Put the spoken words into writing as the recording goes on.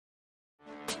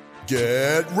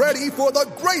Get ready for the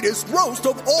greatest roast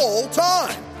of all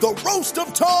time, the Roast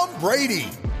of Tom Brady,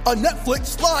 a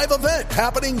Netflix live event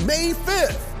happening May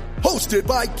 5th. Hosted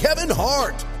by Kevin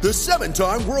Hart, the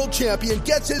 7-time world champion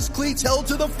gets his cleats held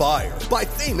to the fire by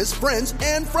famous friends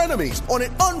and frenemies on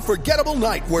an unforgettable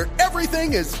night where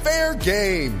everything is fair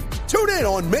game. Tune in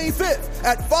on May 5th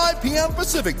at 5 p.m.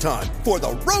 Pacific time for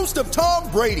the Roast of Tom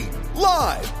Brady,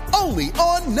 live only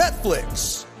on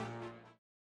Netflix.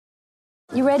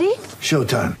 You ready?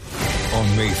 Showtime.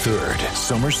 On May 3rd,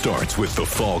 summer starts with The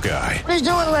Fall Guy. What are you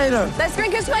doing later? Let's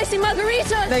drink a spicy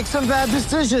margarita. Make some bad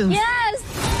decisions.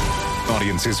 Yes!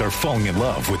 Audiences are falling in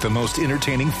love with the most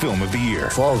entertaining film of the year.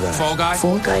 Fall Guy. Fall Guy?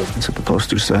 Fall Guy. That's what the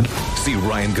poster said. See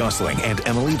Ryan Gosling and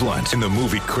Emily Blunt in the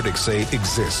movie critics say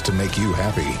exists to make you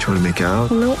happy. Trying to make it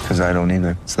out? Nope. Because I don't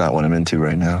either. It's not what I'm into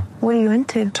right now. What are you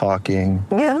into? Talking.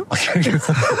 Yeah.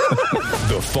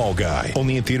 The Fall Guy.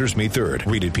 Only in theaters May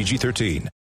 3rd. Rated PG-13.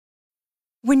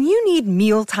 When you need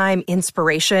mealtime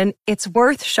inspiration, it's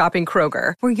worth shopping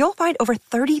Kroger, where you'll find over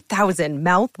 30,000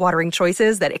 mouth-watering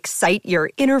choices that excite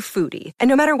your inner foodie. And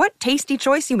no matter what tasty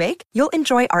choice you make, you'll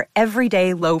enjoy our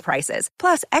everyday low prices,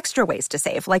 plus extra ways to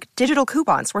save, like digital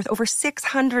coupons worth over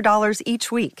 $600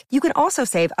 each week. You can also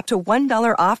save up to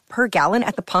 $1 off per gallon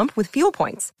at the pump with fuel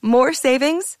points. More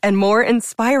savings and more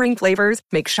inspiring flavors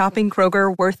make shopping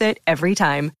Kroger worth it every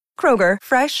time. Kroger,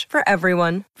 fresh for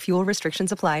everyone. Fuel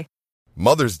restrictions apply.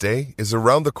 Mother's Day is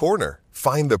around the corner.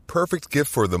 Find the perfect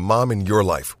gift for the mom in your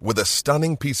life with a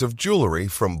stunning piece of jewelry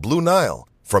from Blue Nile.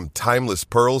 From timeless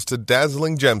pearls to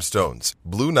dazzling gemstones,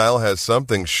 Blue Nile has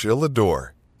something she'll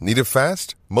adore. Need it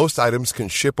fast? Most items can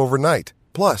ship overnight.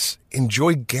 Plus,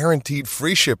 enjoy guaranteed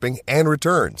free shipping and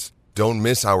returns. Don't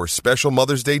miss our special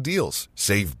Mother's Day deals.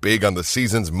 Save big on the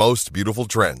season's most beautiful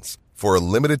trends. For a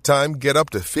limited time, get up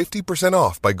to 50%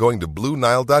 off by going to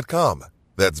BlueNile.com.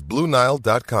 That's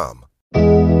BlueNile.com.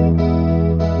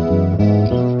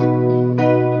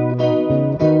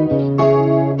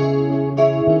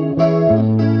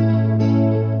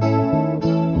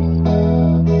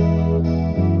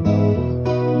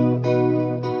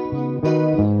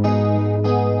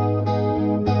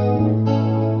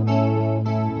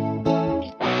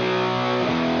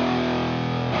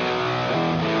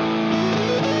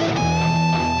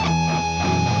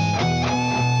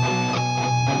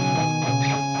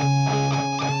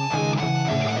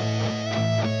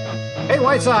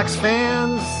 White Sox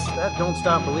fans, that Don't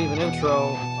Stop Believing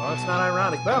intro, oh, it's not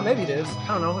ironic. Well, maybe it is. I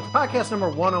don't know. It's podcast number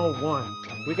 101.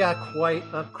 We got quite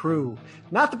a crew.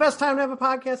 Not the best time to have a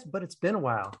podcast, but it's been a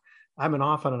while. I've been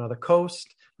off on another coast.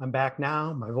 I'm back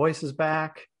now. My voice is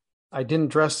back. I didn't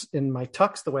dress in my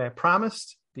tux the way I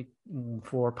promised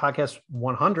for podcast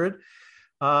 100,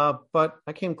 but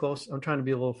I came close. I'm trying to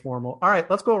be a little formal. All right,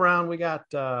 let's go around. We got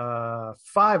 5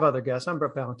 other guests. I'm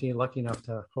Brett Valentine, lucky enough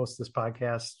to host this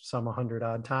podcast some 100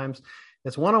 odd times.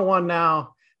 It's 101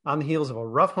 now on the heels of a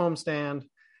rough homestand,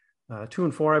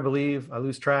 2-4, I believe. I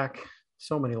lose track.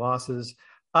 So many losses.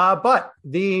 But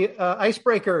the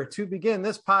icebreaker to begin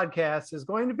this podcast is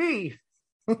going to be,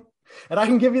 and I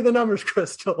can give you the numbers,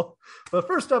 Crystal. But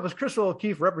first up is Crystal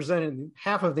O'Keefe, representing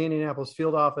half of the Indianapolis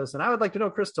field office. And I would like to know,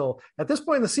 Crystal, at this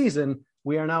point in the season,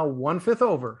 we are now 1/5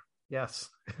 over. Yes,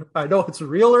 I know it's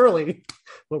real early,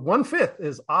 but 1/5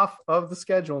 is off of the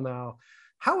schedule now.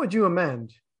 How would you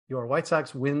amend your White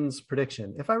Sox wins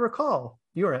prediction? If I recall,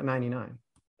 you are at 99.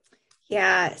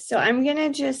 Yeah, so I'm going to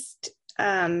just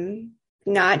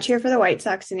not cheer for the White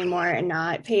Sox anymore and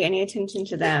not pay any attention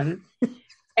to them.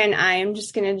 And I'm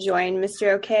just going to join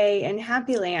Mr. OK and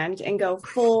Happy Land and go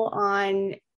full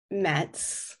on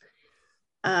Mets.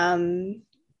 So,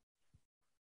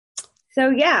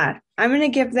 yeah, I'm going to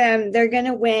give them, they're going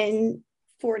to win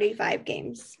 45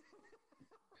 games.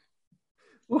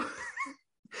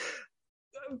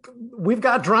 We've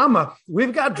got drama.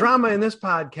 We've got drama in this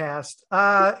podcast.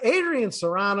 Adrian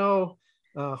Serrano,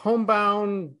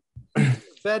 homebound,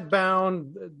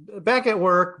 fed-bound, back at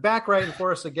work, back writing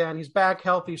for us again. He's back,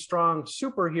 healthy, strong,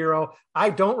 superhero.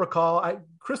 I don't recall.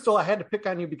 Crystal, I had to pick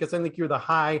on you because I think you're the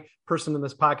high person in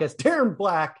this podcast. Darren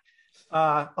Black,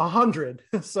 100.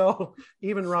 So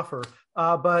even rougher.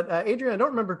 But Adrian, I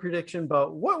don't remember prediction,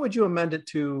 but what would you amend it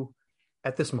to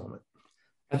at this moment?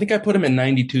 I think I put him in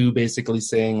 92, basically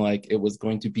saying like it was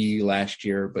going to be last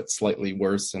year, but slightly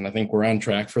worse. And I think we're on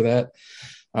track for that.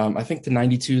 I think to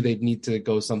 92, they'd need to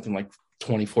go something like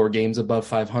 24 games above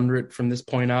 500 from this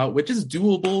point out, which is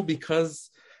doable because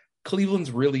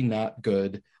Cleveland's really not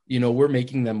good. You know, we're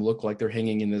making them look like they're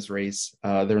hanging in this race.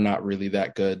 They're not really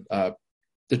that good.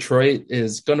 Detroit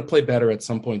is going to play better at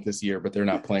some point this year, but they're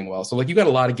not playing well. So like you got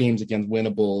a lot of games against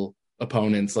winnable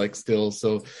opponents like still.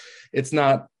 So it's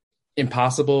not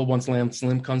impossible once Lance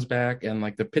Lynn comes back, and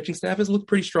like the pitching staff has looked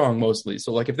pretty strong mostly.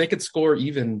 So like if they could score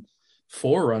even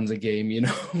 4 runs a game, you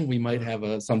know, we might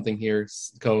have something here.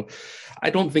 So I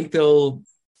don't think they'll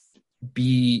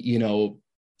be, you know,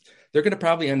 they're going to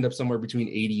probably end up somewhere between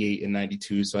 88 and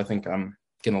 92. So I think I'm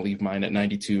going to leave mine at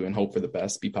 92 and hope for the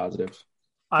best, be positive.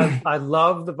 I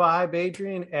love the vibe,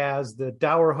 Adrian, as the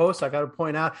dour host. I got to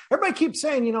point out, everybody keeps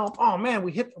saying, you know, oh man,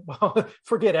 we hit, well,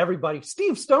 forget everybody.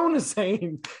 Steve Stone is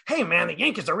saying, hey man, the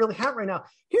Yankees are really hot right now.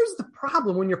 Here's the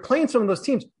problem. When you're playing some of those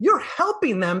teams, you're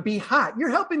helping them be hot. You're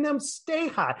helping them stay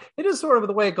hot. It is sort of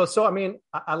the way it goes. So, I mean,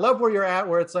 I love where you're at,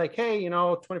 where it's like, hey, you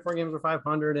know, 24 games are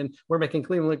 500 and we're making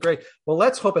Cleveland look great. Well,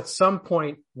 let's hope at some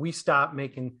point we stop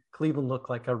making Cleveland look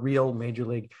like a real Major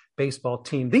League Baseball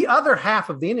team. The other half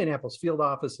of the Indianapolis field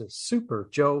office is Super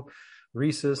Joe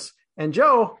Reeses. And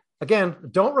Joe, again,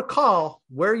 don't recall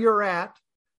where you're at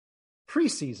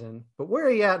preseason, but where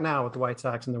are you at now with the White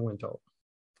Sox and their win total?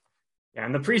 Yeah,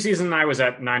 in the preseason, I was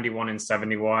at 91 and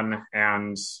 71.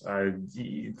 And so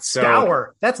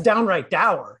dour. That's downright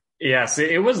dour. Yes,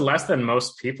 it was less than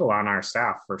most people on our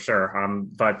staff for sure.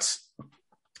 But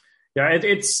yeah,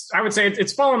 I would say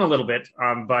it's fallen a little bit,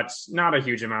 but not a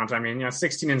huge amount. I mean,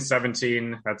 16 and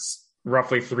 17, that's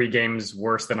roughly 3 games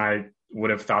worse than I would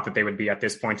have thought that they would be at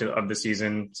this point of the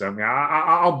season. So yeah,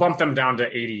 I'll bump them down to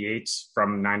 88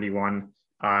 from 91.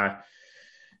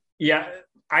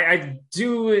 I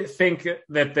do think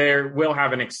that there will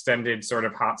have an extended sort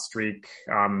of hot streak,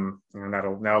 and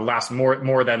that'll last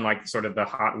more than like sort of the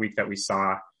hot week that we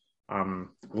saw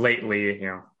lately.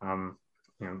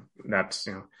 That's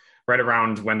right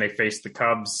around when they faced the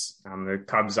Cubs. The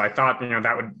Cubs, I thought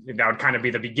that would kind of be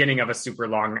the beginning of a super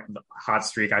long hot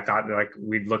streak. I thought like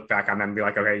we'd look back on them and be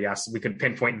like, okay, yes, we could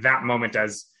pinpoint that moment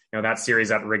as that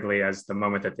series at Wrigley as the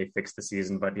moment that they fixed the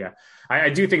season. But yeah, I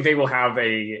do think they will have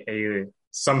a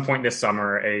some point this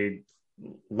summer, a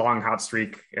long hot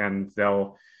streak, and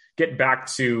they'll get back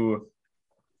to,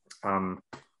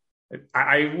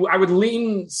 I would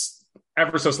lean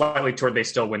ever so slightly toward they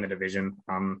still win the division.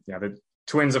 The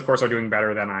Twins, of course, are doing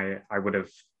better than I would have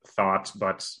thought,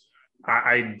 but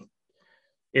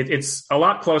it's a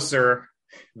lot closer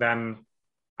than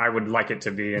I would like it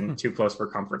to be, and too close for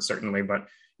comfort, certainly. But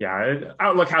yeah,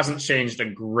 outlook hasn't changed a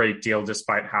great deal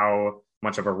despite how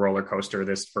much of a roller coaster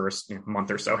this first month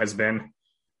or so has been.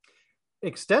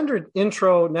 Extended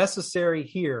intro necessary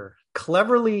here.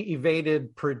 Cleverly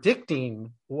evaded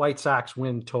predicting White Sox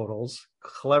win totals.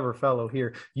 Clever fellow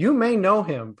here. You may know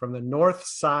him from the North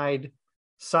Side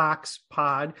Sox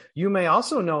pod. You may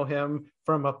also know him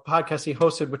from a podcast he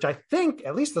hosted, which I think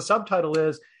at least the subtitle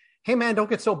is, hey man, don't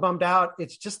get so bummed out.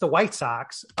 It's just the White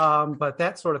Sox. But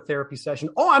that sort of therapy session.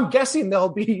 Oh, I'm guessing there'll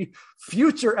be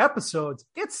future episodes.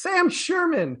 It's Sam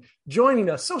Sherman joining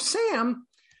us. So Sam,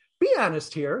 be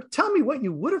honest here. Tell me what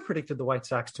you would have predicted the White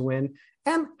Sox to win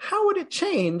and how would it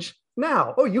change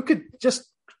now? Oh, you could just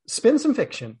spin some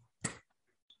fiction.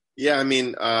 Yeah. I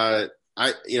mean,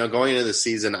 going into the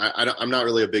season, I'm not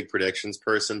really a big predictions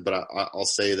person, but I'll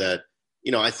say that,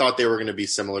 I thought they were going to be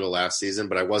similar to last season,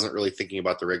 but I wasn't really thinking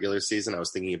about the regular season. I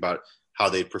was thinking about how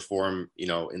they'd perform,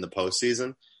 in the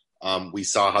postseason. We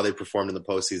saw how they performed in the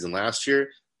postseason last year.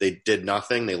 They did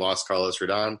nothing. They lost Carlos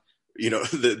Rodon.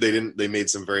 They made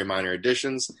some very minor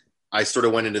additions. I sort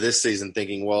of went into this season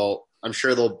thinking, well, I'm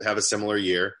sure they'll have a similar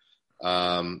year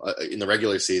in the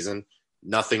regular season.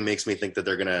 Nothing makes me think that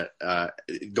they're going to,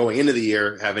 going into the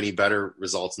year, have any better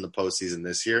results in the postseason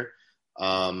this year.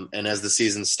 And as the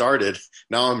season started,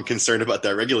 now I'm concerned about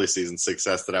that regular season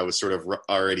success that I was sort of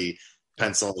already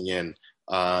penciling in.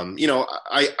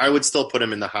 I would still put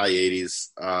them in the high 80s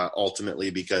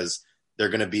ultimately because they're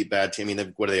going to beat bad team. I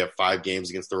mean, what do they have? 5 games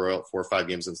against the Royals, 4 or 5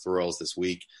 games against the Royals this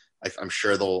week. I'm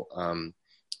sure they'll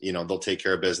take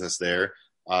care of business there.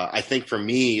 I think for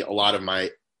me, a lot of my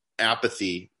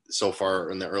apathy so far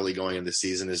in the early going of the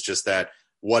season is just that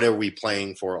what are we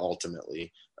playing for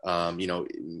ultimately?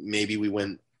 Maybe we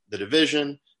win the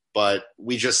division, but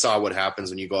we just saw what happens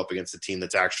when you go up against a team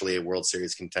that's actually a World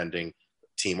Series contending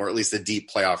team, or at least a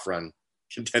deep playoff run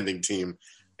contending team.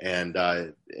 And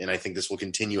I think this will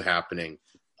continue happening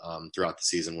throughout the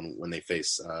season when they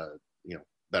face,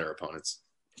 better opponents.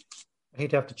 I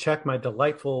hate to have to check my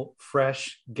delightful,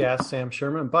 fresh guest, Sam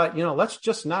Sherman, but, let's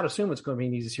just not assume it's going to be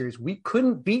an easy series. We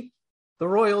couldn't beat the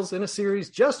Royals in a series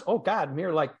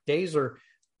mere like days or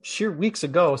sheer weeks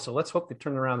ago. So let's hope they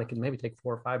turn around. They can maybe take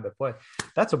 4 or 5, but boy,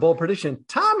 that's a bold prediction.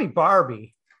 Tommy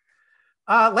Barbie.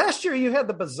 Last year you had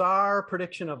the bizarre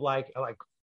prediction of like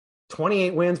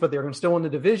 28 wins, but they're going to still win the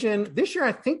division. This year,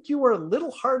 I think you were a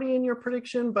little hardy in your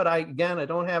prediction, but I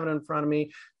don't have it in front of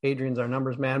me. Adrian's our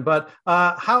numbers man. But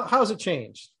how's it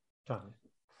changed, Tom?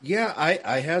 Yeah,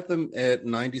 I had them at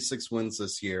 96 wins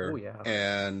this year. Oh, yeah.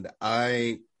 And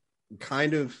I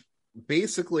kind of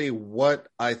basically what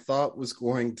I thought was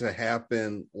going to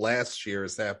happen last year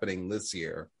is happening this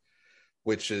year,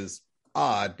 which is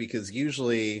odd because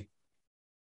usually,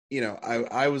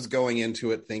 I was going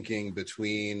into it thinking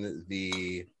between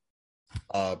the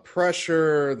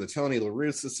pressure, the Tony La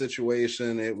Russa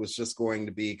situation, it was just going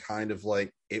to be kind of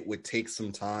like it would take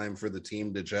some time for the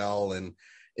team to gel. And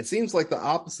it seems like the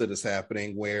opposite is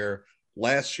happening, where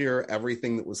last year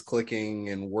everything that was clicking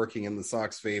and working in the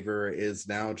Sox favor is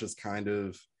now just kind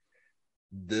of,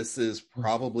 this is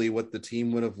probably what the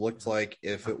team would have looked like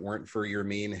if it weren't for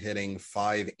Yermin hitting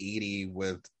 580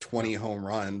 with 20 home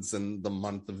runs in the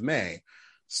month of May.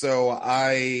 So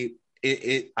I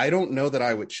don't know that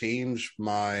I would change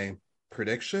my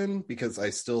prediction, because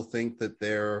I still think that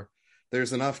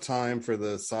there's enough time for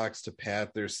the Sox to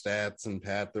pad their stats and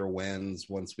pad their wins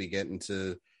once we get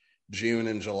into June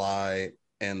and July,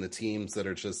 and the teams that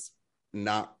are just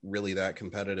not really that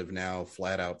competitive now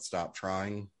flat out stop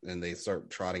trying and they start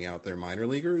trotting out their minor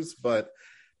leaguers. But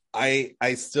I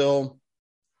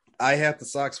have the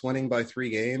Sox winning by 3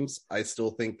 games. I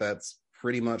still think that's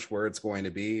pretty much where it's going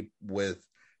to be with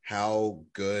how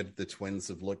good the Twins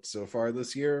have looked so far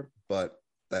this year, but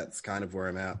that's kind of where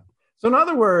I'm at. So in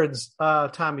other words,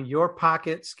 Tommy, your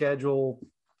pocket schedule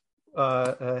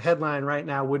headline right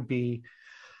now would be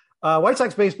White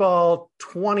Sox baseball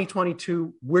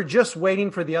 2022. We're just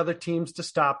waiting for the other teams to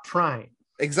stop trying.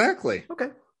 Exactly. Okay.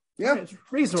 Yeah. It's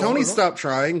reasonable. Tony stopped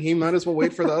trying. He might as well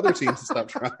wait for the other teams to stop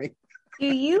trying. Do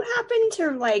you happen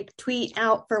to tweet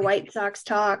out for White Sox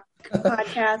Talk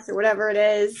podcast or whatever it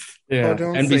is? Yeah. Oh,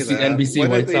 don't NBC, say that. NBC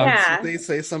White Sox. Yeah. Did they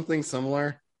say something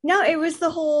similar? No, it was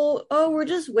the whole, we're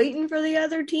just waiting for the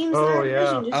other teams in our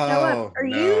division to show up. Are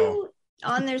you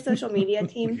on their social media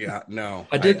team? Yeah, no.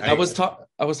 I was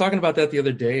talking about that the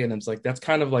other day, and it's like, that's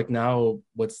kind of like now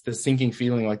what's the sinking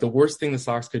feeling. Like the worst thing the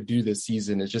Sox could do this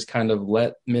season is just kind of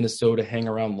let Minnesota hang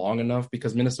around long enough,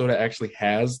 because Minnesota actually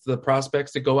has the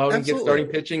prospects to go out and get starting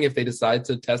pitching if they decide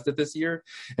to test it this year.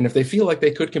 And if they feel like they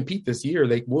could compete this year,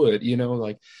 they would,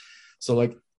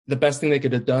 the best thing they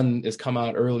could have done is come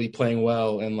out early playing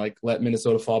well and let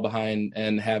Minnesota fall behind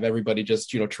and have everybody just,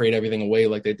 trade everything away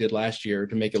like they did last year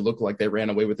to make it look like they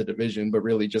ran away with the division, but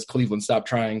really just Cleveland stopped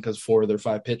trying because 4 of their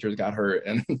 5 pitchers got hurt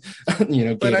and,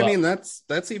 But I mean,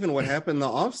 that's even what happened in the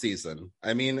offseason.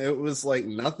 I mean, it was like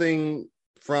nothing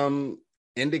from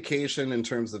indication in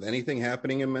terms of anything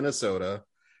happening in Minnesota.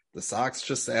 The Sox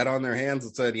just sat on their hands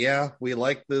and said, yeah, we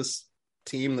like this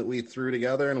team that we threw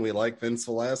together and we like Vince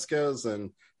Velasquez, and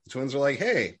the Twins are like,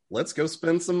 hey, let's go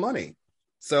spend some money.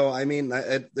 So, I mean,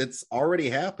 it's already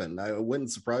happened. It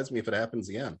wouldn't surprise me if it happens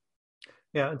again.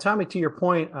 Yeah. And Tommy, to your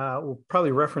point, we'll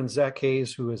probably reference Zach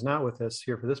Hayes, who is not with us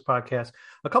here for this podcast,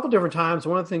 a couple different times.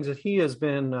 One of the things that he has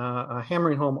been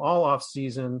hammering home all off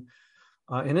season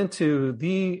and into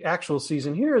the actual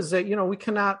season here is that, we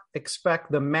cannot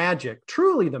expect the magic,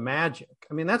 truly the magic.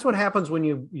 I mean, that's what happens when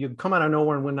you come out of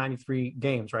nowhere and win 93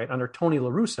 games, right? Under Tony La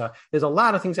Russa, is a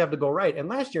lot of things have to go right. And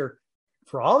last year,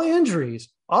 for all the injuries,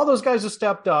 all those guys who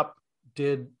stepped up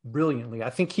did brilliantly. I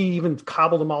think he even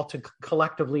cobbled them all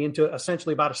collectively into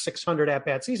essentially about a 600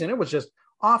 at-bat season. It was just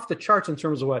off the charts in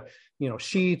terms of what,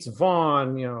 Sheets,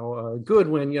 Vaughn,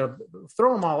 Goodwin,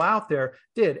 throw them all out there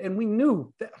did. And we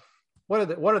knew that. What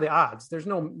are the odds? There's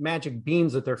no magic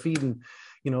beans that they're feeding,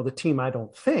 the team, I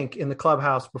don't think, in the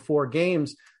clubhouse before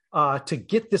games to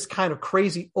get this kind of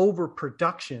crazy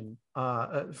overproduction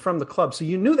from the club. So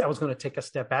you knew that was going to take a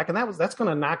step back, and that's going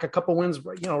to knock a couple wins,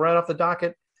 right off the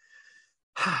docket,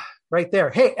 right there.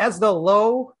 Hey, as the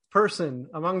low person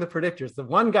among the predictors, the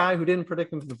one guy who didn't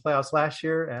predict them for the playoffs last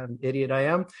year, and idiot I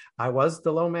am, I was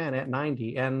the low man at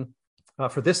 90, and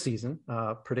for this season,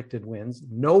 predicted wins.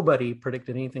 Nobody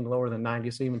predicted anything lower than 90.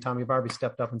 So even Tommy Barbie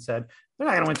stepped up and said, they're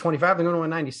not going to win 25. They're going to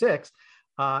win 96.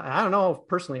 I don't know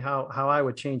personally how I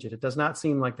would change it. It does not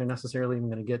seem like they're necessarily even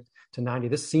going to get to 90.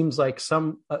 This seems like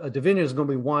a division is going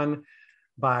to be won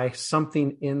by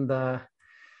something in the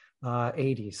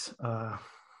 80s,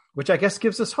 which I guess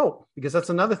gives us hope, because that's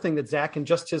another thing that Zach, in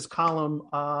just his column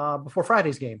before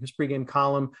Friday's game, his pregame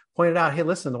column, pointed out, hey,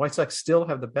 listen, the White Sox still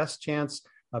have the best chance,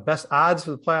 best odds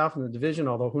for the playoff in the division,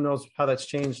 although who knows how that's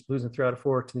changed, losing 3 out of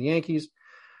 4 to the Yankees.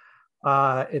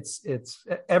 It's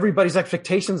everybody's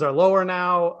expectations are lower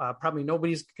now. Probably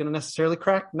nobody's going to necessarily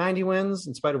crack 90 wins,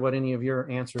 in spite of what any of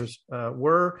your answers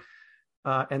were.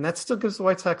 And that still gives the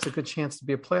White Sox a good chance to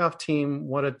be a playoff team.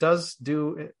 What it does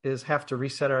do is have to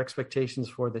reset our expectations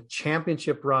for the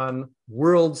championship run,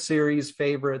 World Series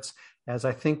favorites, as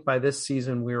I think by this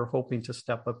season we were hoping to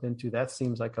step up into. That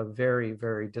seems like a very,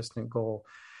 very distant goal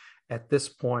at this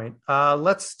point.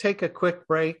 Let's take a quick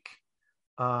break,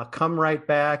 come right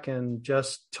back and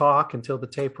just talk until the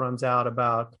tape runs out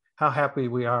about how happy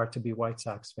we are to be White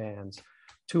Sox fans,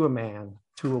 to a man,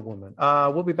 to a woman.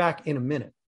 We'll be back in a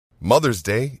minute. Mother's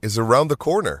Day is around the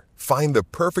corner. Find the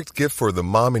perfect gift for the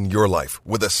mom in your life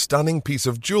with a stunning piece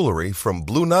of jewelry from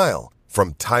Blue Nile.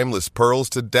 From timeless pearls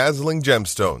to dazzling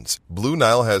gemstones, Blue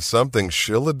Nile has something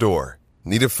she'll adore.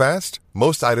 Need it fast?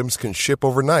 Most items can ship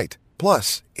overnight.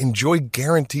 Plus, enjoy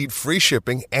guaranteed free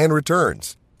shipping and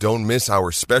returns. Don't miss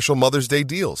our special Mother's Day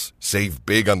deals. Save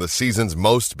big on the season's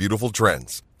most beautiful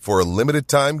trends. For a limited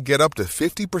time, get up to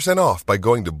 50% off by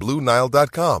going to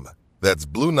BlueNile.com. That's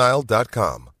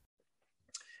BlueNile.com.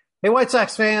 Hey, White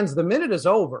Sox fans, the minute is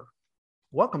over.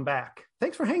 Welcome back.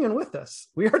 Thanks for hanging with us.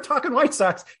 We are talking White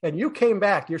Sox, and you came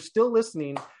back. You're still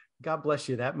listening. God bless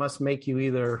you. That must make you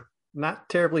either not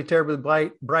terribly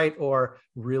bright or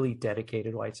really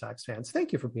dedicated White Sox fans.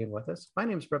 Thank you for being with us. My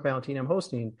name is Brett Valentine. I'm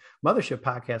hosting Mothership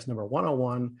Podcast number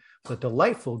 101, the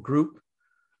delightful group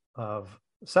of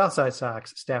Southside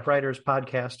Sox staff writers,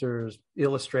 podcasters,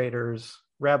 illustrators,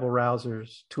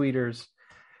 rabble-rousers, tweeters,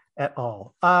 et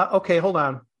al. Okay, hold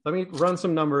on. Let me run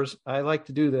some numbers. I like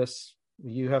to do this.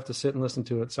 You have to sit and listen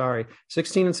to it. Sorry.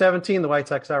 16-17, the White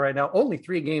Sox are right now. Only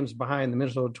 3 games behind the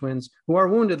Minnesota Twins, who are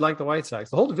wounded like the White Sox.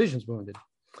 The whole division's wounded.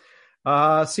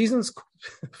 Season's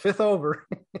 5th over.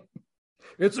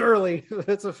 It's early.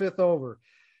 It's a 5th over.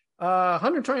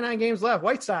 129 games left.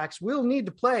 White Sox will need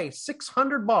to play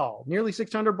 600 ball, nearly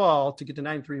 600 ball, to get to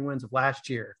 93 wins of last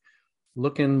year.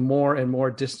 Looking more and more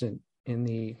distant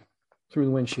through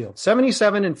the windshield.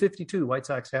 77-52, White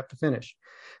Sox have to finish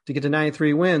to get to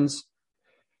 93 wins.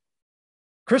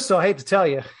 Crystal, I hate to tell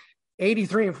you,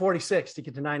 83-46 to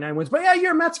get to 99 wins. But yeah,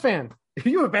 you're a Mets fan.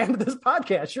 You abandoned this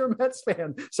podcast. You're a Mets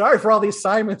fan. Sorry for all the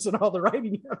assignments and all the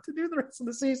writing you have to do the rest of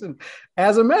the season.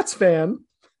 As a Mets fan,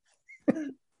 hey,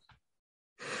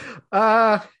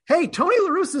 Tony La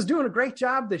Russa is doing a great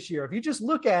job this year. If you just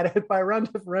look at it by run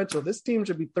differential, this team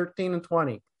should be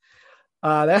 13-20.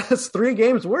 That's 3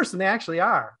 games worse than they actually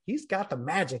are. He's got the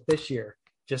magic this year.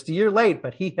 Just a year late,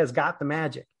 but he has got the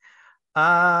magic.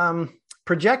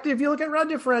 Projected, if you look at run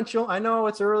differential, I know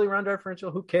it's early run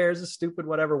differential. Who cares? It's stupid,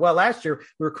 whatever. Well, last year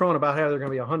we were crowing about how they're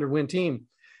going to be a 100-win team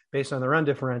based on the run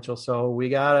differential. So we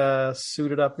got to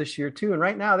suit it up this year too. And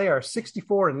right now they are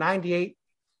 64-98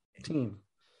 team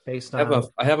based on.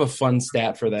 I have a fun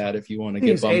stat for that if you want to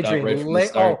get bummed Adrian, out right from the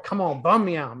start. Oh, come on, bum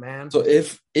me out, man. So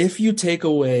if you take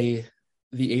away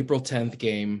the April 10th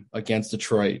game against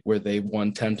Detroit where they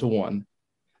won 10-1,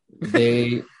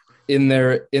 they in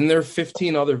their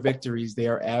 15 other victories, they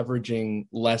are averaging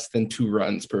less than 2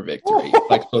 runs per victory.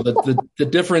 Like, so the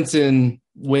difference in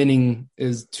winning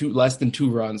is less than 2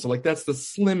 runs. So like that's the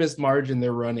slimmest margin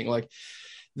they're running. Like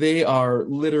they are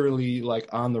literally like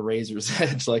on the razor's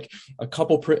edge. Like a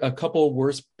couple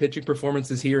worse pitching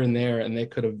performances here and there, and they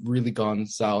could have really gone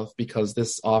south because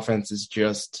this offense is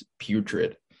just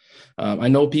putrid. I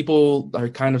know people are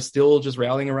kind of still just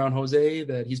rallying around Jose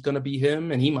that he's going to be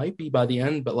him, and he might be by the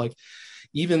end. But like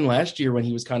even last year when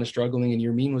he was kind of struggling and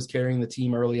Yermin was carrying the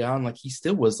team early on, like he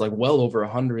still was like well over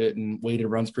 100 and weighted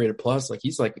runs created plus. Like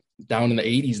he's like down in the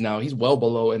 80s now. He's well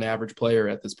below an average player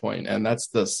at this point, and that's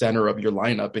the center of your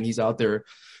lineup. And he's out there.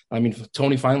 I mean,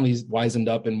 Tony finally wisened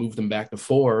up and moved him back to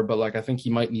 4, but like I think he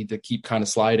might need to keep kind of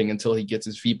sliding until he gets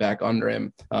his feet back under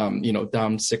him,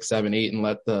 down 6, 7, 8, and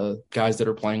let the guys that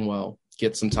are playing well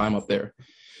get some time up there.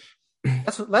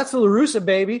 That's La Russa,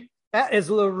 baby. That is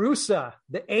La Russa,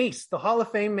 the ace, the Hall of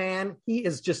Fame man.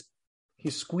 He's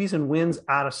squeezing wins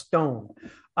out of stone.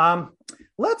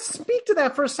 Let's speak to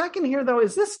that for a second here, though.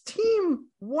 Is this team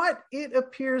what it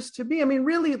appears to be? I mean,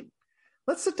 really,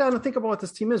 let's sit down and think about what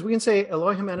this team is. We can say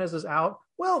Eloy Jimenez is out.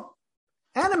 Well,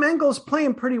 Adam Engel's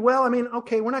playing pretty well. I mean,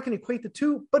 okay, we're not going to equate the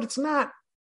two, but he's not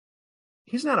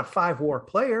a 5-WAR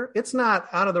player. It's not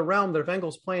out of the realm that if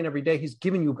Engel's playing every day, he's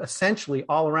giving you essentially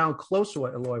all around close to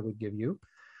what Eloy would give you.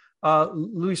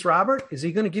 Luis Robert, is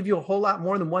he going to give you a whole lot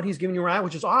more than what he's giving you right now,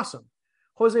 which is awesome.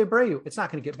 Jose Abreu, it's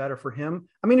not going to get better for him.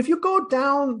 I mean, if you go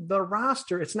down the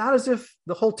roster, it's not as if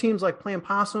the whole team's like playing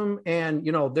possum and,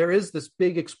 there is this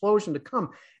big explosion to come.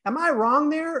 Am I wrong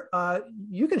there?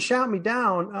 You can shout me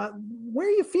down. Where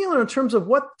are you feeling in terms of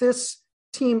what this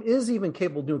team is even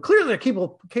capable of doing? Clearly they're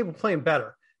capable of playing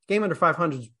better. Game under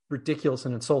 500 is ridiculous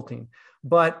and insulting.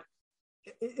 But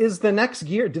is the next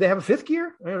gear. Do they have a fifth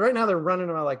gear? I mean, right now they're running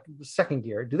around like the second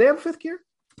gear. Do they have a fifth gear?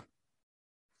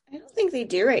 I don't think they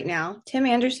do right now. Tim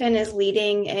Anderson is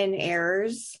leading in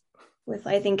errors with,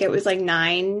 I think it was like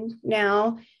 9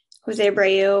 now. Jose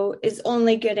Abreu is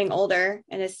only getting older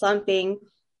and is slumping.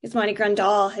 Yasmani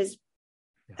Grandal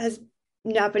has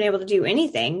not been able to do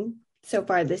anything so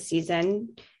far this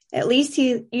season. At least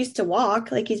he used to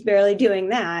walk, like he's barely doing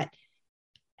that.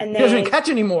 And then he doesn't catch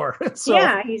anymore. So.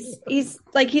 Yeah, he's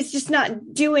just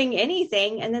not doing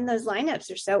anything. And then those lineups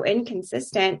are so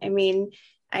inconsistent. I mean,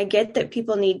 I get that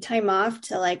people need time off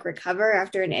to like recover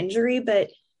after an injury, but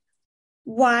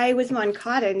why was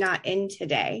Moncada not in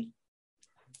today?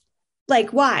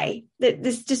 Like, why? It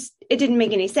didn't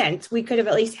make any sense. We could have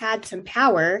at least had some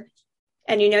power.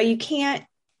 And, you can't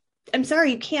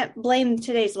blame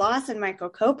today's loss on Michael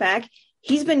Kopech.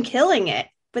 He's been killing it,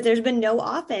 but there's been no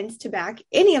offense to back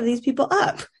any of these people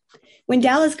up. When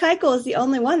Dallas Keuchel is the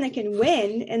only one that can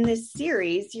win in this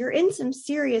series, you're in some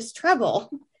serious trouble.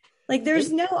 Like,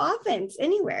 there's no offense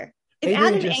anywhere. If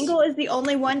Adam Engel is the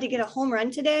only one to get a home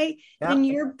run today, then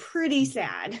you're pretty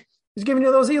sad. He's giving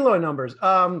you those Elo numbers.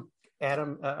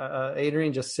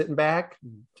 Adrian just sitting back,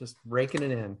 just raking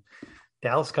it in.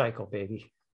 Dallas Keuchel,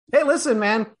 baby. Hey, listen,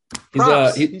 man.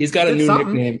 He's got a new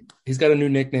nickname. He's got a new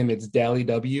nickname. It's Dally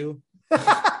W.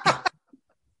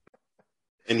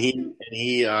 And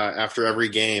he after every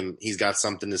game, he's got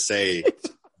something to say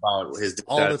about his success.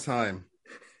 All the time.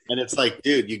 And it's like,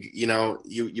 dude,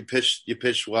 you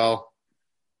pitched well,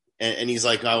 and he's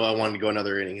like, oh, I wanted to go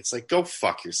another inning. It's like, go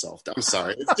fuck yourself. I'm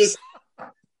sorry. It's just,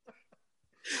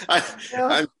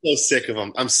 I'm so sick of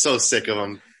him. I'm so sick of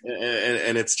him,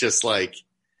 and it's just like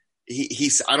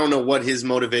he's. I don't know what his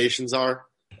motivations are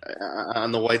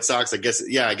on the White Sox. I guess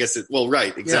it. Well,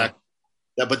 right, exactly.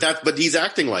 Yeah. But he's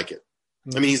acting like it.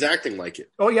 I mean, he's acting like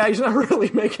it. Oh, yeah, he's not really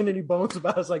making any bones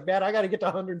about it. It's like, man, I got to get to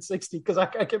 160 because I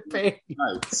get paid.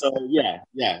 Right. So,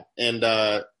 yeah.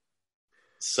 And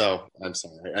so, I'm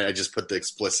sorry. I just put the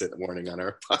explicit warning on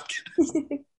our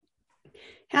podcast.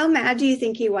 How mad do you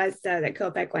think he was, though, that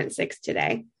Kopech went 6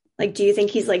 today? Like, do you think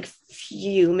he's, like,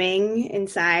 fuming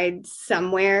inside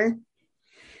somewhere?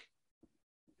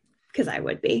 Because I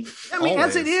would be. I mean,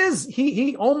 as it is,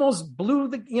 he almost blew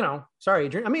the, sorry,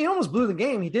 Adrian. I mean, he almost blew the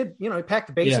game. He did, he packed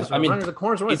the bases, running the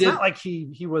corners. It's not like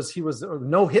he was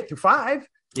no hit through 5.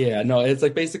 Yeah, no, it's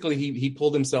like basically he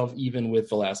pulled himself even with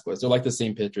Velasquez. They're like the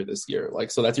same pitcher this year. Like,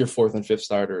 so that's your 4th and 5th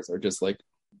starters are just like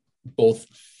both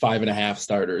 5.5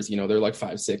 starters. They're like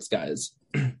 5-6 guys.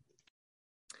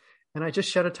 And I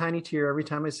just shed a tiny tear every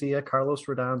time I see a Carlos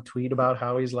Rodon tweet about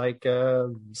how he's like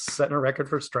setting a record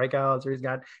for strikeouts,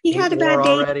 or he had a bad day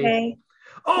already. Today.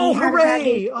 Oh,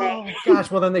 hooray! Oh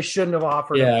gosh, well then they shouldn't have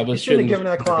offered. Yeah, they shouldn't have given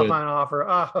that qualifying offer.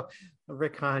 Oh,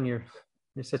 Rick Hahn, you're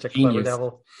such a clever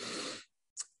devil.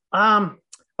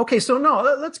 Okay, so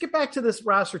let's get back to this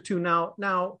roster too.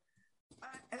 Now,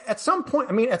 at some point,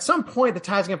 the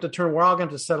tide's going to have to turn. We're all going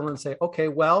to settle in and say, okay,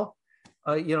 well.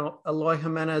 Eloy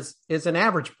Jimenez is an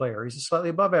average player. He's a slightly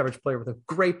above average player with a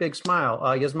great big smile.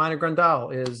 Yasmani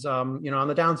Grandal is, on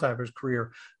the downside of his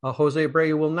career. Jose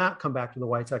Abreu will not come back to the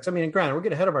White Sox. I mean, granted, we're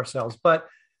getting ahead of ourselves, but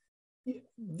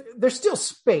there's still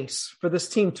space for this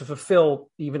team to fulfill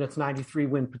even its 93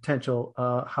 win potential,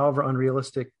 however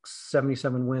unrealistic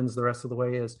 77 wins the rest of the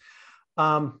way is.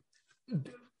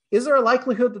 Is there a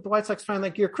likelihood that the White Sox find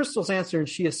that gear? Crystal's answer, and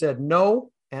she has said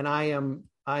no, and I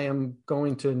am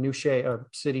going to New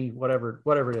City, whatever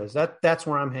it is. That's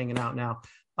where I'm hanging out now.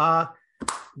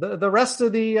 The rest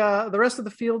of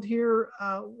the field here,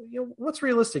 what's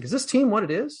realistic? Is this team what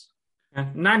it is?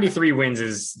 93 wins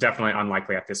is definitely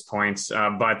unlikely at this point,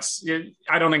 but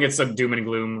I don't think it's a doom and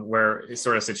gloom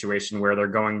sort of situation where they're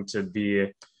going to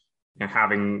be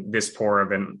having this poor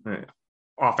of an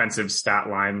offensive stat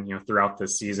line, throughout the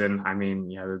season. I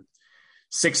mean,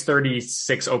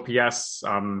 636 OPS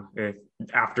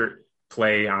after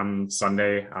play on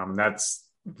Sunday. That's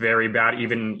very bad,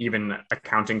 even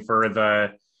accounting for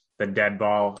the dead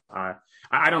ball.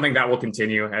 I don't think that will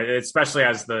continue, especially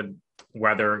as the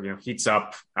weather heats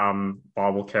up.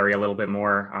 Ball will carry a little bit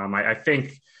more. I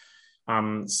think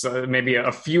so maybe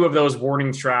a few of those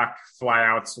warning track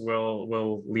flyouts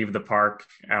will leave the park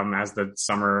as the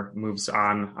summer moves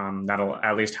on. That'll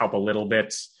at least help a little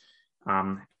bit.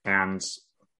 And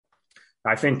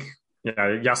I think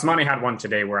Yasmani had one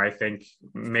today where I think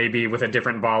maybe with a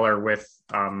different baller with,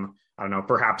 I don't know,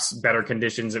 perhaps better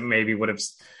conditions, it maybe would have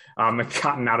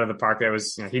gotten out of the park. That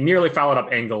was, he nearly followed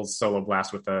up Engel's solo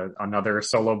blast with another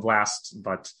solo blast,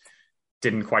 but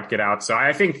didn't quite get out. So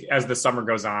I think as the summer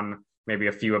goes on, maybe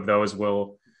a few of those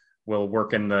will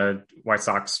work in the White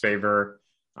Sox favor.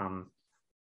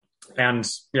 And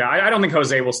yeah, I don't think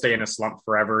Jose will stay in a slump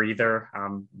forever either.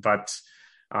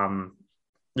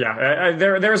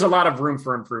 There's a lot of room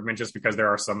for improvement just because there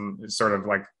are some sort of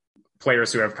like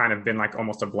players who have kind of been like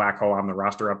almost a black hole on the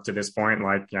roster up to this point.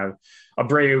 Like,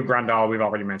 Abreu, Grandal, we've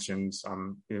already mentioned.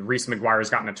 Reese McGuire's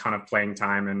gotten a ton of playing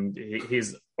time and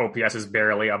his OPS is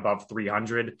barely above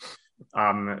 300.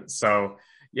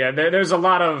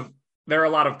 There are a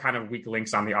lot of kind of weak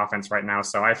links on the offense right now.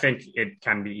 So I think it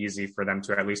can be easy for them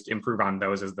to at least improve on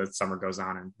those as the summer goes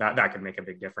on. And that could make a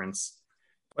big difference.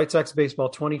 White Sox baseball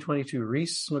 2022,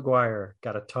 Reese McGuire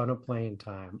got a ton of playing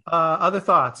time. Other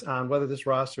thoughts on whether this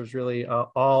roster is really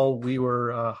all we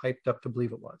were hyped up to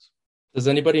believe it was? Does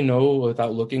anybody know,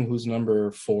 without looking, who's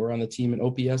number 4 on the team in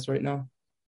OPS right now?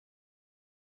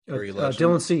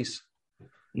 Dylan Cease.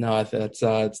 No,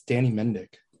 it's Danny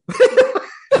Mendick.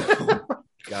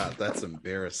 God, that's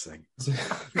embarrassing.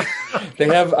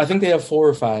 I think they have 4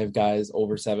 or 5 guys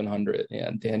over 700,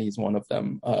 and Danny's one of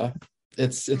them.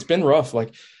 It's been rough.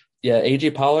 Like, yeah,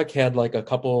 AJ Pollock had like a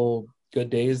couple good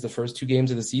days the first 2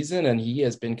 games of the season, and he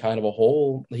has been kind of a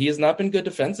hole. He has not been good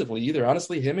defensively either.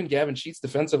 Honestly, him and Gavin Sheets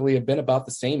defensively have been about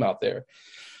the same out there.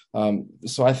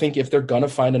 So I think if they're gonna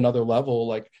find another level,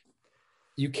 like,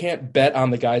 you can't bet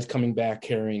on the guys coming back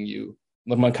carrying you.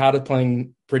 Like, Moncada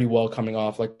playing pretty well coming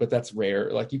off, but that's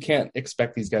rare. Like, you can't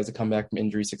expect these guys to come back from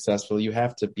injury successfully. You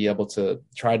have to be able to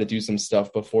try to do some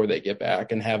stuff before they get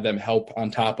back and have them help on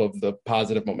top of the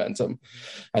positive momentum.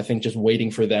 I think just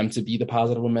waiting for them to be the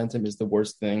positive momentum is the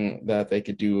worst thing that they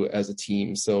could do as a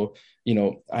team. So,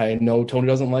 I know Tony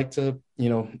doesn't like to,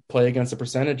 play against the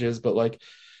percentages, but like,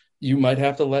 you might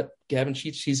have to let Gavin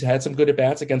Sheets, he's had some good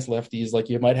at-bats against lefties.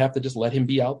 Like, you might have to just let him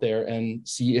be out there and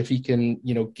see if he can,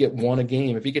 get one a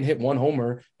game. If he can hit one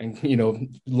homer and,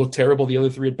 look terrible the other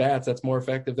 3 at-bats, that's more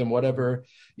effective than whatever,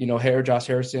 Josh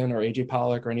Harrison or AJ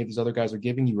Pollock or any of these other guys are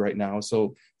giving you right now.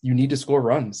 So you need to score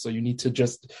runs. So you need to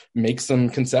just make some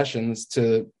concessions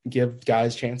to give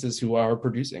guys chances who are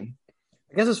producing.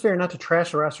 I guess it's fair not to trash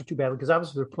the roster too badly because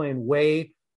obviously they're playing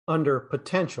way under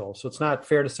potential. So it's not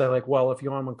fair to say like, well, if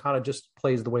Yoan Moncada just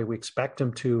plays the way we expect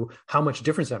him to, how much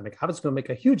difference that make? How it's going to make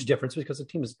a huge difference because the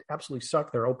team has absolutely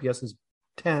sucked. Their OPS is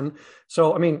 10.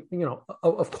 So, I mean,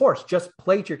 of course, just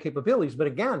play to your capabilities. But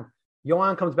again,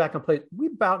 Yoan comes back and plays. We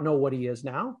about know what he is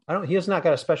now. He has not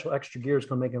got a special extra gear that's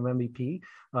going to make him MVP.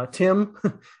 Tim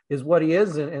is what he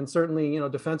is. And certainly,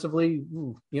 defensively,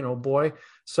 boy.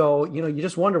 So, you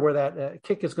just wonder where that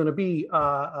kick is going to be.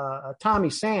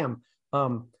 Tommy, Sam,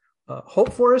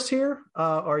 hope for us here?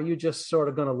 Or are you just sort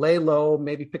of going to lay low,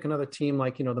 maybe pick another team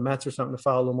like, the Mets or something to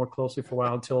follow a little more closely for a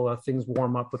while until things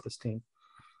warm up with this team?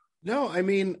 No, I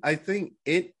mean, I think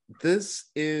this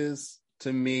is,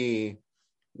 to me,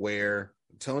 where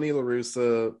Tony La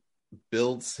Russa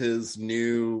builds his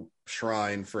new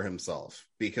shrine for himself.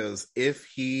 Because if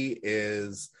he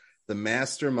is the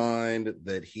mastermind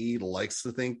that he likes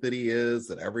to think that he is,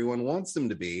 that everyone wants him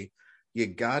to be, you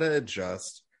got to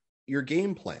adjust your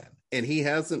game plan. And he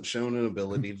hasn't shown an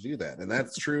ability to do that. And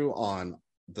that's true on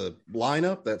the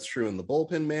lineup. That's true in the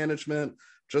bullpen management,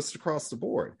 just across the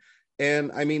board.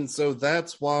 And I mean, so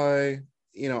that's why,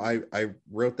 I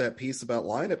wrote that piece about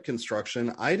lineup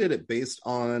construction. I did it based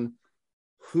on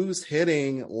who's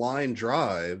hitting line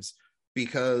drives,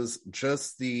 because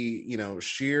just the,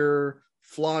 sheer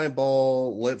fly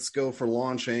ball, let's go for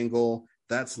launch angle,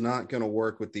 that's not going to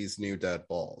work with these new dead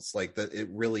balls. Like that, it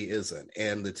really isn't.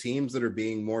 And the teams that are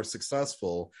being more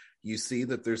successful, you see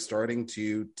that they're starting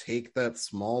to take that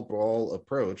small ball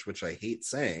approach, which I hate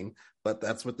saying, but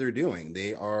that's what they're doing.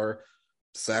 They are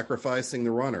sacrificing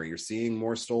the runner. You're seeing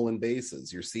more stolen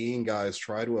bases. You're seeing guys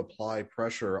try to apply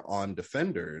pressure on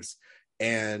defenders.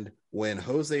 And when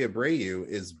Jose Abreu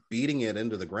is beating it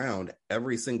into the ground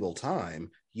every single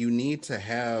time, you need to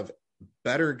have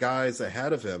better guys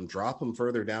ahead of him, drop him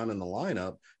further down in the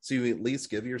lineup so you at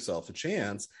least give yourself a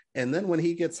chance. And then when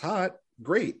he gets hot,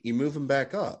 great, you move him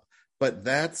back up. But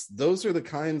those are the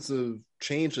kinds of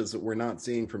changes that we're not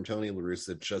seeing from Tony La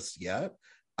Russa just yet.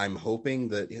 I'm hoping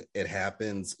that it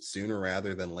happens sooner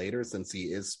rather than later, since he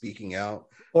is speaking out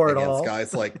against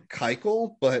guys like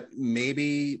Keuchel, but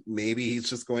maybe he's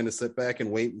just going to sit back and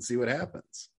wait and see what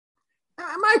happens.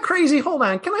 Am I crazy? Hold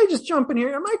on. Can I just jump in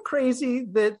here? Am I crazy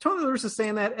that Tony La Russa is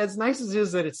saying that? As nice as it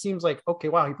is that it seems like, okay,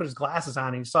 wow, he put his glasses on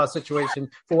and he saw a situation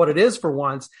for what it is for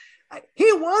once.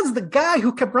 He was the guy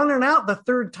who kept running out the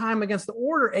third time against the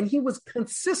order, and he was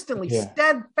consistently,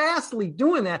 steadfastly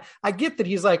doing that. I get that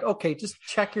he's like, okay, just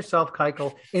check yourself,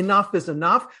 Keuchel. Enough is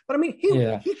enough. But I mean,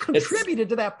 he contributed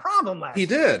to that problem last year.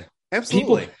 He did.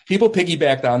 Absolutely. People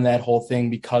piggybacked on that whole thing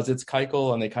because it's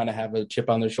Keuchel and they kind of have a chip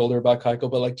on their shoulder about Keuchel.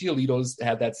 But like Giolito's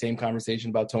had that same conversation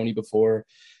about Tony before.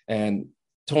 And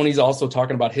Tony's also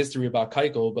talking about history about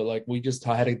Keuchel, but like we just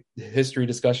had a history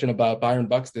discussion about Byron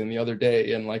Buxton the other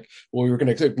day. And like, well, we were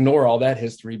going to ignore all that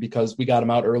history because we got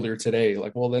him out earlier today.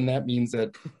 Like, well, then that means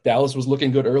that Dallas was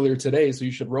looking good earlier today. So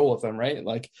you should roll with them, right?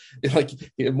 Like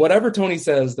whatever Tony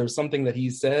says, there's something that he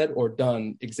said or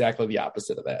done exactly the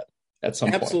opposite of that at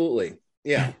some point. Absolutely.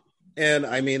 Yeah. And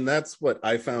I mean, that's what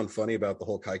I found funny about the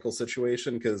whole Keuchel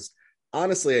situation, because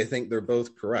honestly, I think they're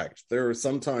both correct. There are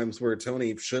some times where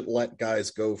Tony should let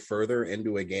guys go further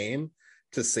into a game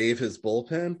to save his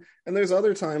bullpen. And there's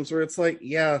other times where it's like,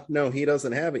 yeah, no, he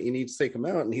doesn't have it. You need to take him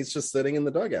out. And he's just sitting in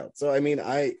the dugout. So, I mean,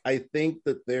 I think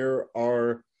that there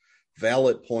are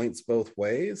valid points both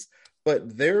ways,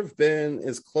 but there have been,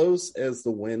 as close as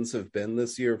the wins have been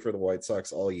this year for the White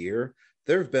Sox all year,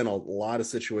 there have been a lot of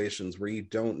situations where you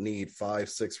don't need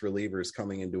 5-6 relievers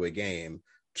coming into a game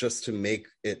just to make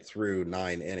it through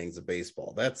 9 innings of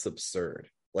baseball. That's absurd.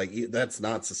 Like, that's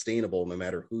not sustainable no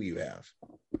matter who you have.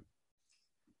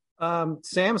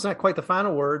 Sam's not quite the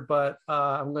final word, but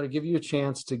I'm going to give you a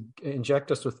chance to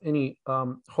inject us with any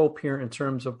hope here in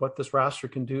terms of what this roster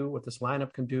can do, what this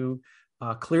lineup can do.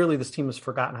 Clearly, this team has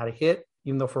forgotten how to hit,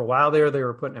 even though for a while there they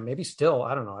were putting, and maybe still,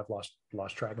 I don't know, I've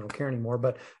lost track, I don't care anymore,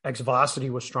 but X-velocity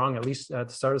was strong, at least at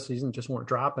the start of the season, just weren't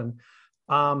dropping.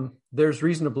 There's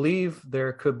reason to believe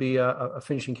there could be a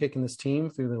finishing kick in this team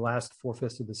through the last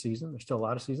 4/5 of the season. There's still a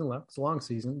lot of season left. It's a long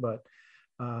season, but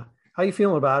how are you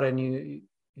feeling about it? And you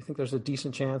think there's a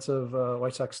decent chance of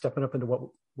White Sox stepping up into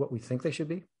what we think they should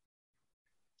be?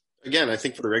 Again, I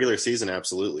think for the regular season,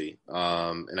 absolutely.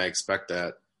 And I expect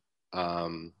that.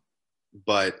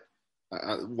 But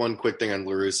one quick thing on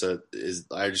La Russa is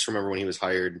I just remember when he was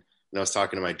hired and I was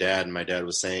talking to my dad, and my dad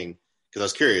was saying, because I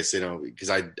was curious, because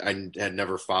I had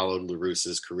never followed La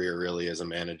Russa's career really as a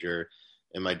manager,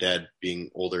 and my dad being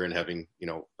older and having,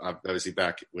 obviously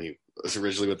back when he was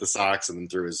originally with the Sox and then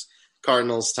through his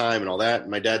Cardinals time and all that. And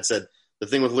my dad said, the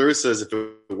thing with La Russa is if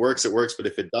it works, it works. But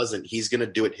if it doesn't, he's going to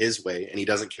do it his way, and he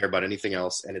doesn't care about anything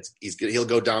else. And he'll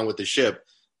go down with the ship,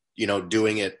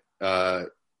 doing it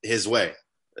his way,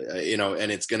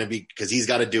 and it's going to be because he's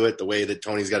got to do it the way that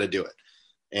Tony's got to do it.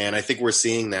 And I think we're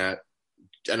seeing that.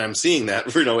 And I'm seeing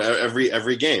that,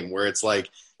 every game where it's like,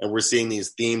 and we're seeing these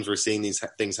themes, we're seeing these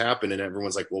things happen, and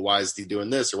everyone's like, well, why is he doing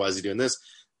this? Or why is he doing this?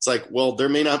 It's like, well, there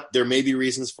may be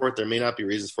reasons for it. There may not be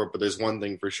reasons for it, but there's one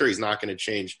thing for sure. He's not going to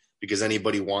change because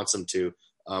anybody wants him to.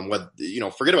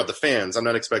 Forget about the fans. I'm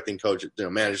not expecting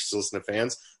managers to listen to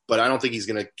fans, but I don't think he's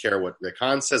going to care what Rick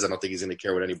Hahn says. I don't think he's going to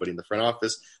care what anybody in the front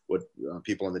office, what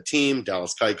people on the team,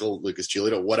 Dallas Keuchel, Lucas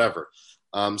Giolito, whatever.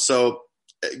 So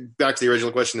back to the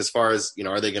original question, as far as,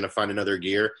 are they going to find another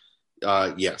gear?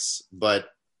 Yes, but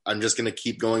I'm just going to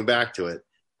keep going back to it.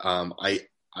 I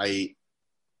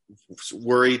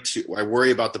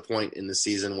worry about the point in the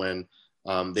season when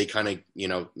they kind of,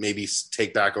 maybe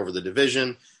take back over the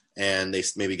division and they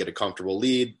maybe get a comfortable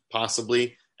lead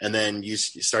possibly. And then you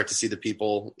start to see the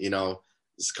people,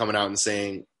 coming out and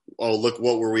saying, oh, look,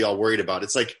 what were we all worried about?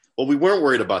 It's like, well, we weren't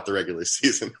worried about the regular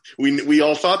season. We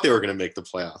all thought they were going to make the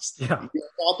playoffs. Yeah. We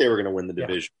all thought they were going to win the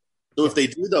division. So if they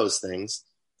do those things,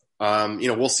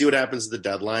 we'll see what happens at the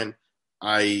deadline.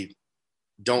 I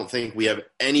don't think we have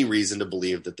any reason to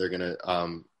believe that they're going to,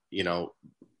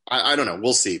 I don't know.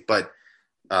 We'll see. But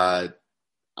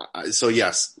so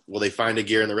yes, will they find a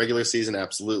gear in the regular season?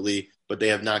 Absolutely. But they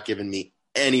have not given me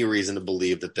any reason to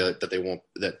believe that they won't,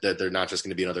 that they're not just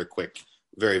going to be another quick,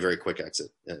 very, very quick exit.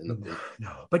 No,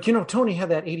 but Tony had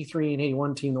that 83 and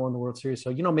 81 team that won the World Series.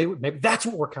 So, maybe that's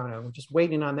what we're counting on. We're just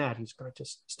waiting on that. He's going to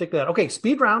just stick to that. Okay.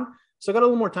 Speed round. So I got a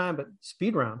little more time, but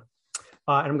speed round.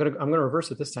 And I'm going to reverse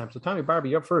it this time. So Tommy Barbie,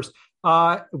 you're up first.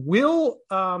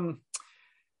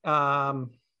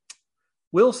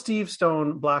 Will Steve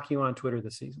Stone block you on Twitter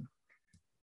this season?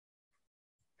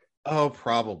 Oh,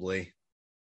 probably.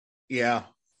 Yeah.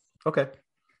 Okay.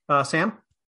 Sam?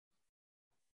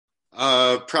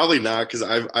 Probably not, because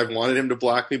I've wanted him to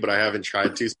block me, but I haven't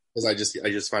tried to, because I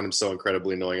just find him so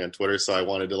incredibly annoying on Twitter. So I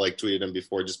wanted to tweet at him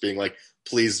before, just being like,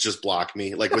 please just block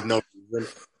me, with no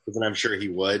reason, because then I'm sure he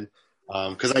would.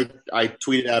 Because I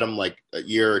tweeted at him a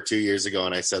year or 2 years ago,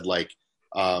 and I said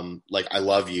I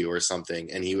love you or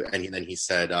something, and then he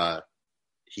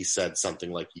said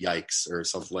something like yikes or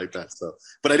something like that. So,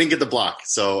 but I didn't get the block.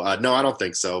 So no, I don't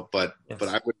think so. But yes. But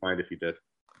I wouldn't mind if he did.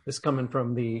 This coming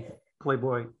from the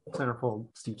Playboy centerfold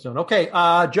Steve Stone. Okay,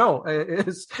 Joe,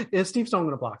 is Steve Stone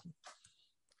going to block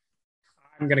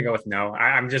you? going to go with no.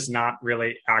 I'm just not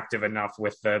really active enough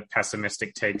with the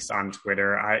pessimistic takes on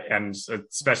Twitter. And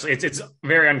especially it's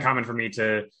very uncommon for me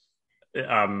to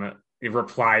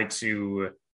reply to,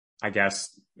 I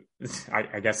guess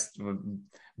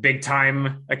big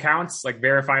time accounts, like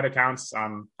verified accounts.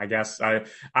 I guess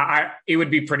it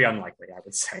would be pretty unlikely, I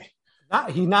would say.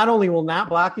 He not only will not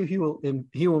block you, he will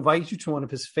invite you to one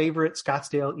of his favorite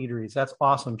Scottsdale eateries. That's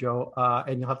awesome, Joe.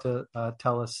 And you'll have to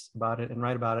tell us about it and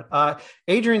write about it.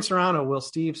 Adrian Serrano, will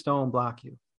Steve Stone block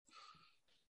you?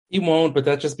 He won't, but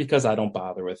that's just because I don't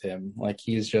bother with him. Like,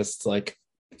 he's just like,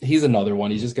 he's another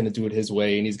one. He's just going to do it his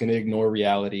way, and he's going to ignore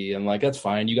reality. And like, that's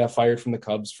fine. You got fired from the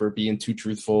Cubs for being too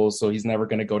truthful, so he's never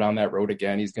going to go down that road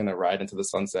again. He's going to ride into the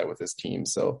sunset with his team.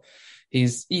 So he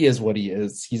is what he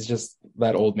is. He's just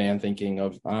that old man thinking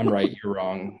of, I'm right, you're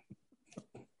wrong.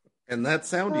 And that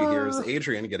sound you hear is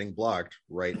Adrian getting blocked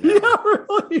right now. Yeah,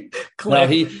 really. No,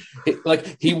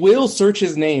 he will search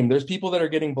his name. There's people that are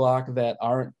getting blocked that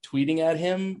aren't tweeting at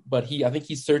him, but I think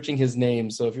he's searching his name.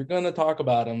 So if you're going to talk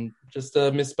about him, just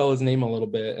misspell his name a little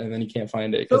bit, and then you can't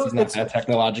find it because he's not that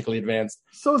technologically advanced.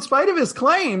 So in spite of his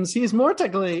claims, he's more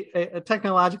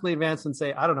technologically advanced than,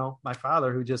 say, I don't know, my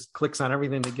father, who just clicks on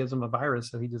everything that gives him a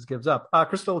virus, so he just gives up.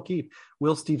 Crystal O'Keefe,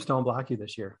 will Steve Stone block you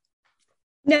this year?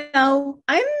 No,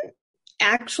 I'm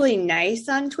actually nice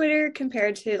on Twitter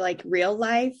compared to like real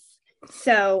life.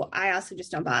 So I also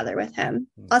just don't bother with him.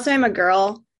 Also, I'm a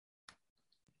girl.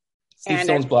 Steve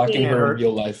Stone's blocking her in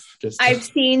real life. I've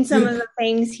seen some of the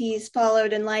things he's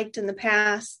followed and liked in the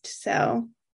past. So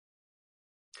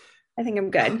I think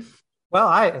I'm good. Well,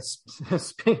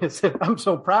 I'm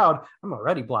so proud. I'm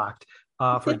already blocked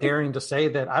for daring to say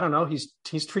that, I don't know,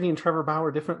 he's treating Trevor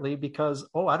Bauer differently because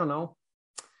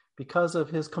of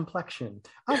his complexion.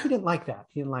 Oh, he didn't like that.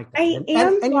 I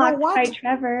am blocked by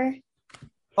Trevor.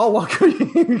 Oh, well, good.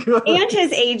 And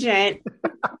his agent.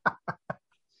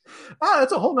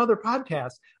 That's a whole nother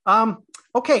podcast.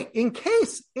 Okay, in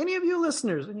case any of you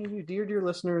listeners, any of you dear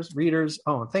listeners, readers,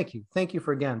 thank you. Thank you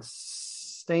for, again,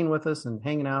 staying with us and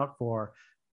hanging out for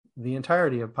the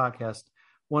entirety of Podcast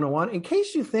 101. In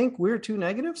case you think we're too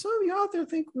negative, some of you out there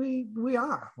think we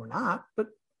are. We're not, but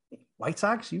White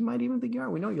Sox, you might even think you are.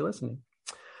 We know you're listening.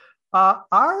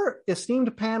 Our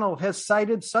esteemed panel has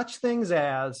cited such things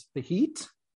as the Heat,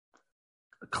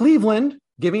 Cleveland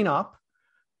giving up,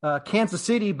 Kansas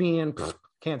City being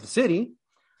Kansas City,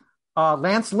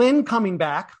 Lance Lynn coming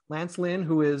back. Lance Lynn,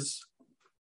 who is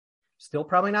still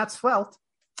probably not svelte.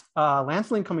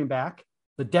 Lance Lynn coming back,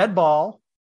 the dead ball,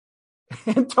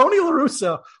 and Tony La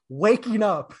Russa waking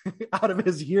up out of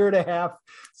his year-and-a-half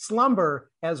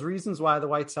slumber as reasons why the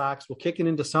White Sox will kick it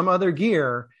into some other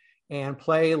gear and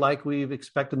play like we've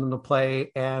expected them to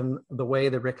play, and the way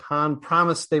that Rick Hahn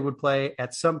promised they would play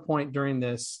at some point during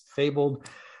this fabled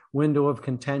window of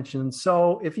contention.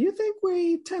 So if you think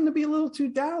we tend to be a little too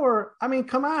dour, I mean,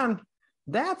 come on.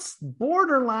 That's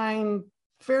borderline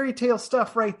fairy tale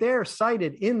stuff right there,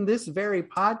 cited in this very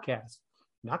podcast.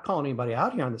 Not calling anybody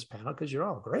out here on this panel because you're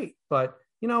all great, but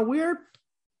we're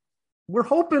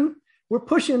hoping, we're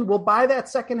pushing. We'll buy that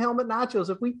second helmet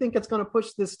nachos if we think it's going to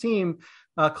push this team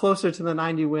closer to the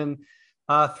 90 win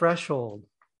threshold.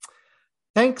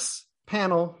 Thanks,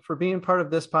 panel, for being part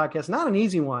of this podcast. Not an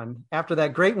easy one after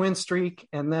that great win streak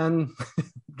and then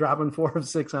dropping 4 of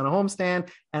 6 on a homestand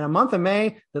and a month of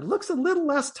May that looks a little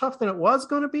less tough than it was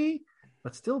going to be,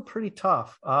 but still pretty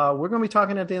tough. We're going to be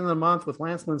talking at the end of the month with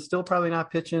Lance Lynn still probably not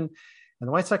pitching, and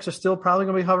the White Sox are still probably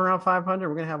going to be hovering around 500.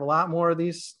 We're going to have a lot more of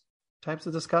these types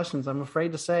of discussions. I'm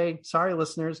afraid to say, sorry,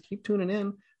 listeners, keep tuning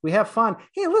in. We have fun.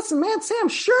 Hey, listen, man, Sam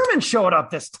Sherman showed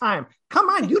up this time. Come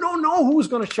on, you don't know who's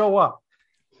going to show up.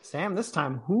 Sam, this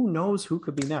time, who knows who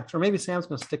could be next? Or maybe Sam's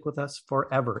going to stick with us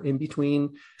forever in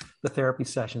between the therapy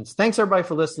sessions. Thanks, everybody,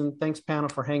 for listening. Thanks, panel,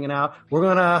 for hanging out. We're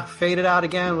going to fade it out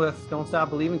again with Don't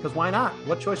Stop Believing, because why not?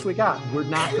 What choice we got? We're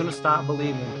not going to stop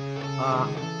believing.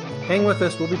 Hang with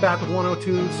us. We'll be back with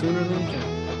 102 sooner than you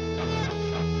think.